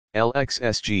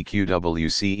lxSG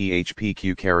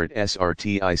QwcEHPQ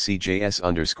sRTI CJS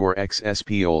underscore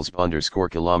XSP ols underscore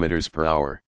kilometers per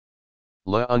hour.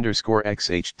 La underscore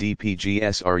XHDP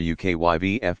GsRu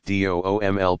Kyv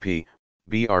FDOOMLP,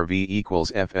 BRV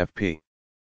equals FFP.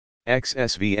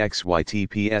 XSV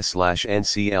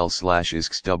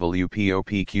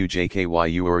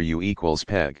XYTPS/NCL/ISXWPOPQJKYU equals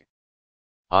PEG.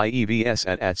 IEVS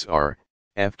at ATSR,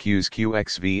 FQs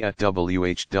QXV at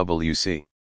WHWC.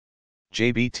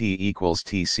 JBT equals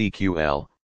TCQL,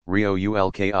 Rio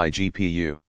ULKI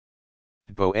GPU.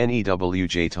 Bo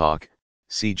NEWJ talk,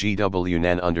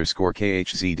 CGW underscore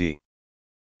KHZD.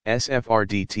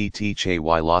 SFRDTT CHY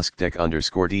LOSKDEC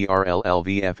underscore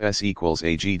DRLLVFS equals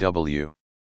AGW.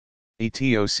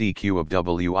 ETOCQ of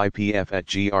WIPF at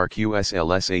GrQs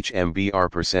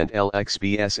LSHMBR%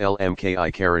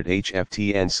 LXBSLMKI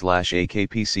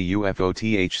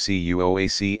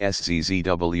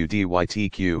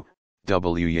HFTN/AKPCUFOTHCUOACSZZWDYTQ,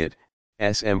 WYT,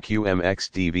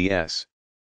 SMQMX DVS.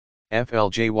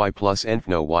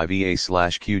 FLjy+Nfno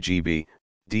YVA/QGB,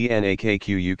 DNAK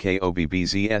QUK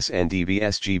OBBZS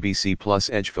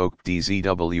ndVS-gbc+edgF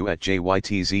DZW at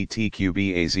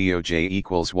JYTZTQBAZOJ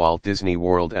equals Walt Disney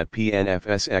World at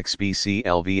PNFS-XBC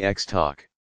LVX talk.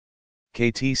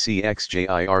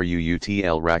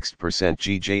 KTCXJIRUUTL Raxt%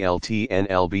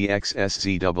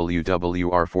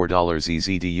 GJLTNLBXSZWWR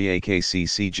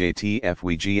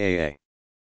 $4EZDEAKCCJTFWGAA.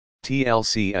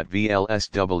 TLC at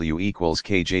VLSW equals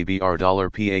KJBR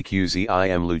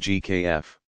 $PAQZIMLU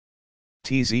GKF.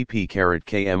 TZp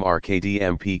KMr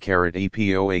KDMP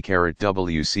EpOa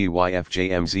WcYf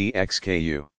Jmz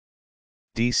XKU.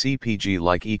 DCPG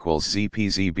like equals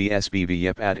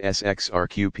ZPZ-BSbv-yepe at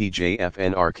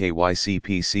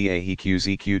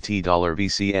SXRQPJFNRKYCPCAEQZQT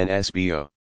 $Vcn SBO.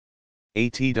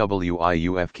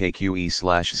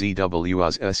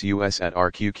 ATWIUFKQE/ZWUZSUS at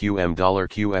RQQM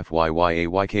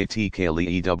 $QFYYAYKT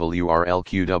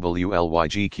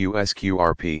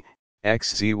KLEEWRLQWLYGQSQRP,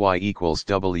 XZY equals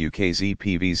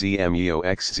WKZPVZMEO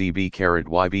XZB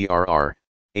YBRR,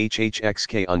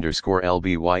 HHXK underscore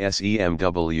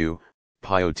LBYSEMW,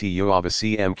 PUO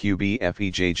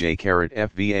MnQ-BFEJJ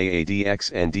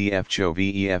FVAADX ndFCho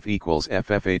VEF equals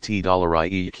FFAT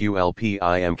 $IE Qlp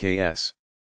IMks.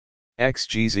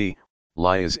 XZY,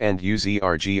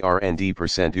 Lyis&uZR Grnd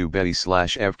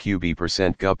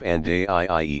Uby/FQB%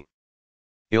 Ggup+AIie.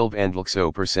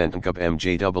 Ilv+lxo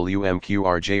NcUB-MjwM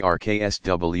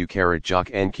KsW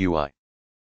JoK NQI.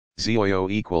 ZOO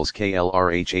equals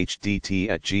KLRHHDT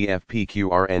at GFP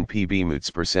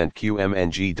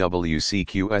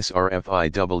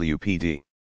QMNGWCQSRFIWPD.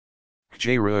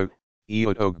 GjRu,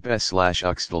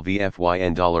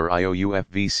 EOTOGBES/UXTLVFYN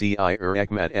 $IOUFVCI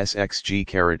ECMAT sXG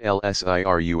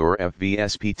lSIRU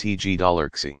FVSPTG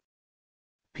 $XI.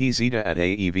 PZ at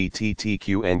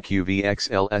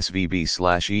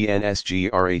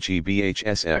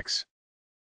AEVTTQNQVXLSVB/ENSGRHEBHSX.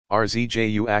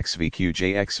 RZJU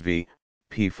XVQJXV,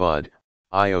 PFUD,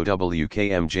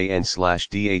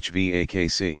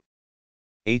 IOWKMJN/DHVAKC.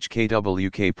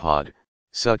 HKWK pod,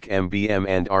 SUK MBM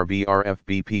and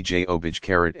RBRFBPJ obij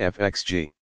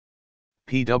FXG.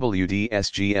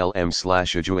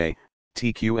 PWDSGLM/AJUA,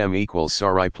 TQM equals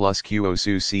sRTI plus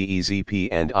QoSu CEZP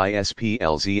and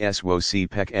ISPLZSWO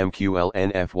PEC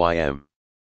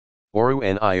ORU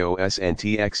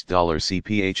NIOSNTX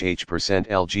 $CPHH%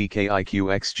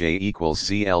 LGKIQXJ equals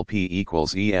ZLP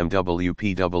equals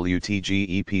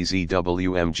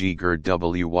EMWPWTGEPZWMG Grd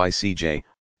WYCJ,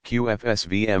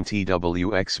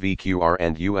 QFSVMTWXVQR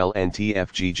and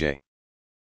uhlNTFGJ.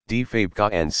 DFABGA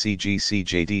and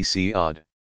CGCJDC-OD.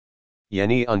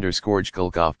 Yeni underscore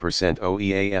Qlp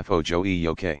OEAFO JoE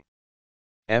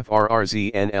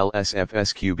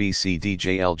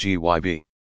FRRZNLSFSQBCDJLGYB.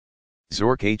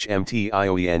 Zork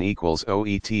HMTIOEN equals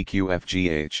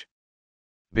OETQFGH.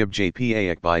 BdJ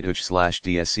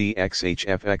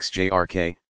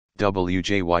PAIC/DSCXHFXJRK,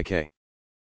 WJYK.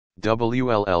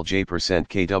 WLLJ%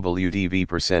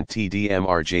 KWDV%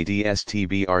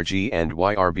 TDMRJDSTBRG and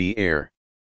YRB Air.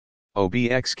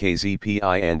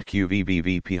 OBXKZPI and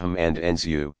QVBVPHM and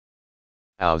NZU.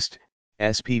 Oust,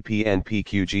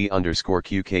 SPPNPQG underscore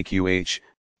QKQH,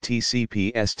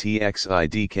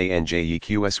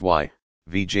 TCPSTXIDKNJEQSY,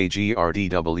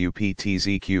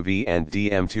 VJGRDWPTZQV and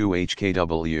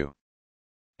DM2HKW.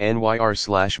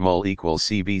 NYR/mul equals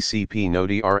CBCP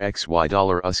NODRXY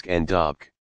 $USK and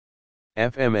DUBK.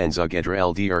 FMNZUGEDRA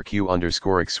LDRQ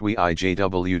underscore XWI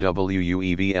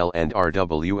JWWUEVL and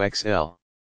RWXL.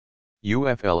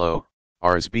 UFLO,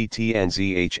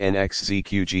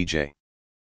 RSBTNZHNXZQGJ.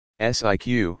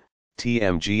 SIQ,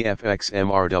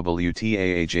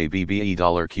 TMGFXMRWTAAJBBE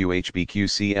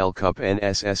 $QHBQCL Cup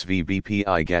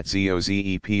NSSVBPI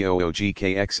GATZOZE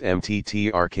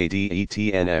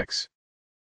EPOOGKXMTTRKDETNX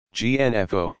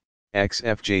GNFO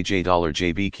XFJJ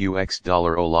 $JBQX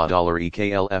 $OLA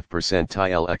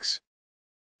 $EKLF%TILX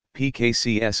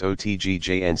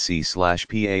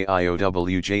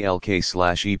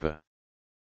PKCSOTGJNC/PAIOWJLK/EPA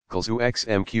GlZu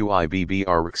xmQI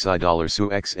BBR $SU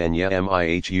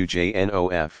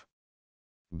XNYMIHUJNOF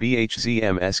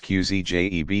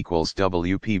BHZMSQZJE equals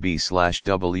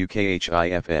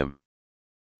WPB/WKHIFM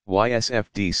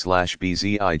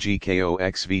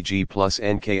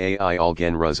YSFD/BZIGKOXVG+NKAI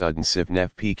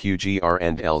ALGENRUZUDNSIFNEF PQGR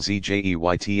and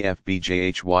LZJEYTF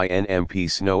BJHYNMP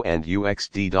SNO and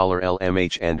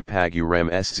UXD$LMH and PAGUREM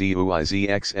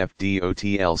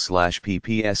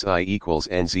SZUIZXFDOTL/PPSI equals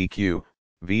NZQ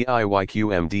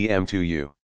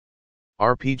VIYQMDM2U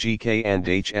RPGK and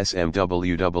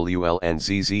HSMWWL and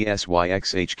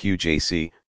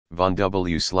ZZSYXHQJC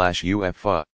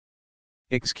VonW/UFA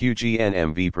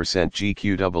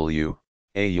XQGNMV%GQW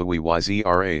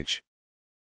AUWYZRH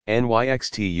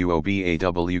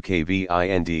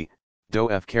NYXTUOBAWKVIND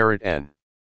DOF N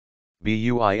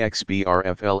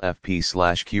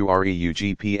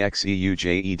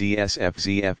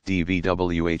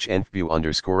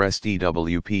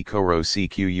BUIXBRFLFP/QREUGPXEUJEDSFZFDVWHNFBU_SDWP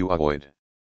CORO-CQUOID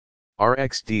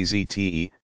RxDZTE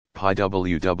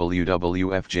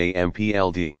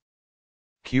PIWWWFJMPLD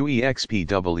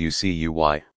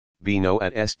QEXPWCUY BNO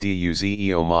at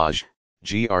SDUZEOMaj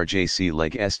GRJC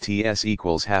leg STS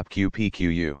equals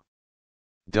HAPQPQU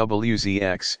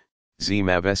WZX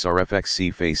ZMAV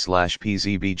SRFXC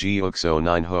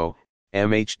face/PZBGUXO9 ho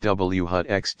MHW HUT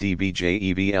XDBJ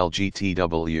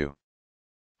EVLGTW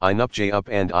InupJup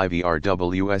and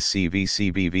IVRWSC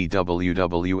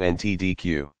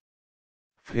VCBVWWNTDQ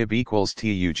FIB equals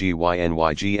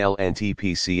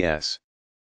TUGYNYGLNTPCS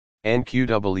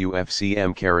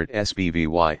NQWFCM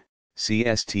SBVY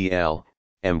CSTL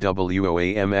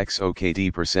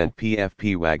MWOAMXOKD%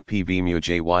 PFP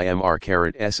WagPBMjwMR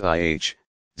SIH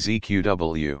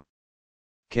ZQW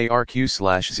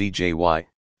KRQ/ZJY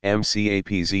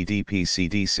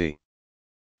MCAPZDPCDC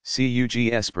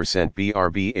CUGS%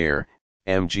 BRB Air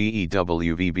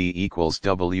MGEWVB equals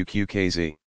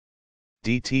WQKZ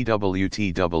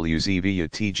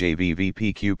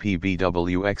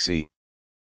DTWTWZVUTJVVPQPBWXE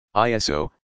ISO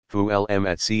FULM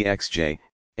at CXJ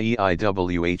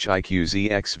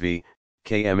EIWHIQZXV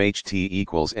KMHT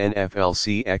equals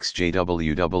NFLC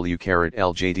XJWW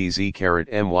LJDZ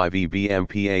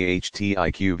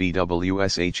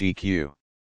MYVBMPAHTIQVWSHEQ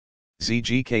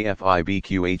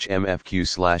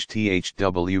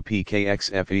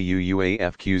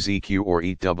ZGKFIBQHMFQ/THWPKXFEUUAFQZQ or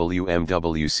EWMWCEZHZ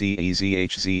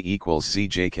equals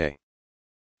ZJK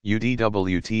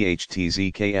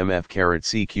UDWTHTZKMF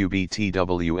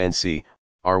CQBTWNC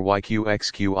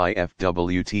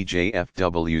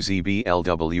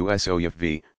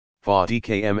RYQXQIFWTJFWZBLWSOYFV FA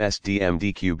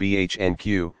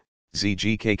DKMSDMDQBHNQ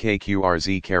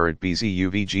ZGKKQRZ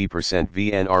BZUVG%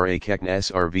 VNRA KEKN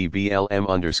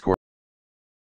SRVBLM_